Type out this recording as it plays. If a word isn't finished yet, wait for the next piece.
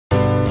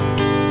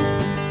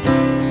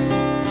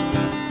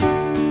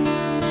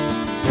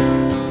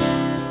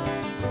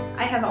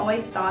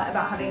always thought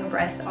about having a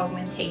breast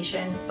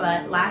augmentation,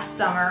 but last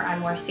summer I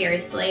more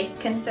seriously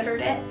considered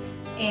it.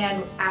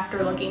 And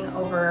after looking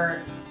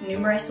over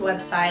numerous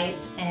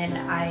websites, and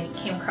I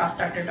came across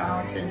Dr.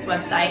 Donaldson's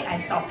website, I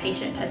saw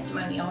patient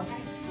testimonials,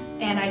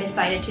 and I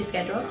decided to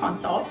schedule a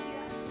consult.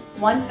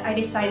 Once I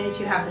decided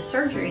to have the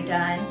surgery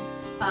done,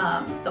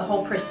 the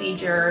whole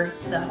procedure,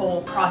 the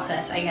whole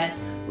process, I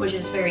guess, was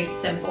just very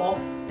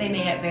simple. They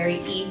made it very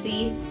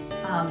easy,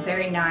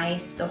 very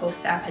nice. The whole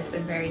staff has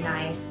been very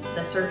nice.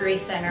 The surgery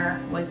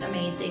center was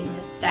amazing.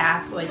 The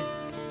staff was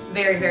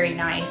very, very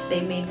nice.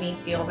 They made me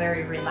feel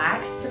very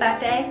relaxed that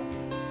day.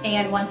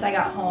 And once I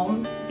got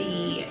home,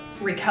 the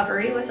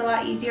recovery was a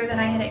lot easier than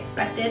I had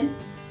expected.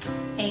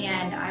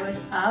 And I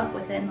was up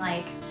within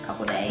like a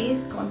couple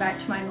days, going back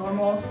to my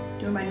normal,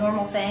 doing my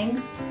normal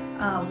things.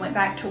 Went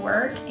back to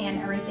work,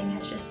 and everything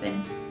has just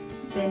been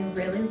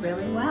really,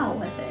 really well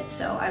with it.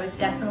 So I would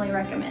definitely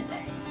recommend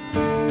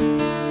it.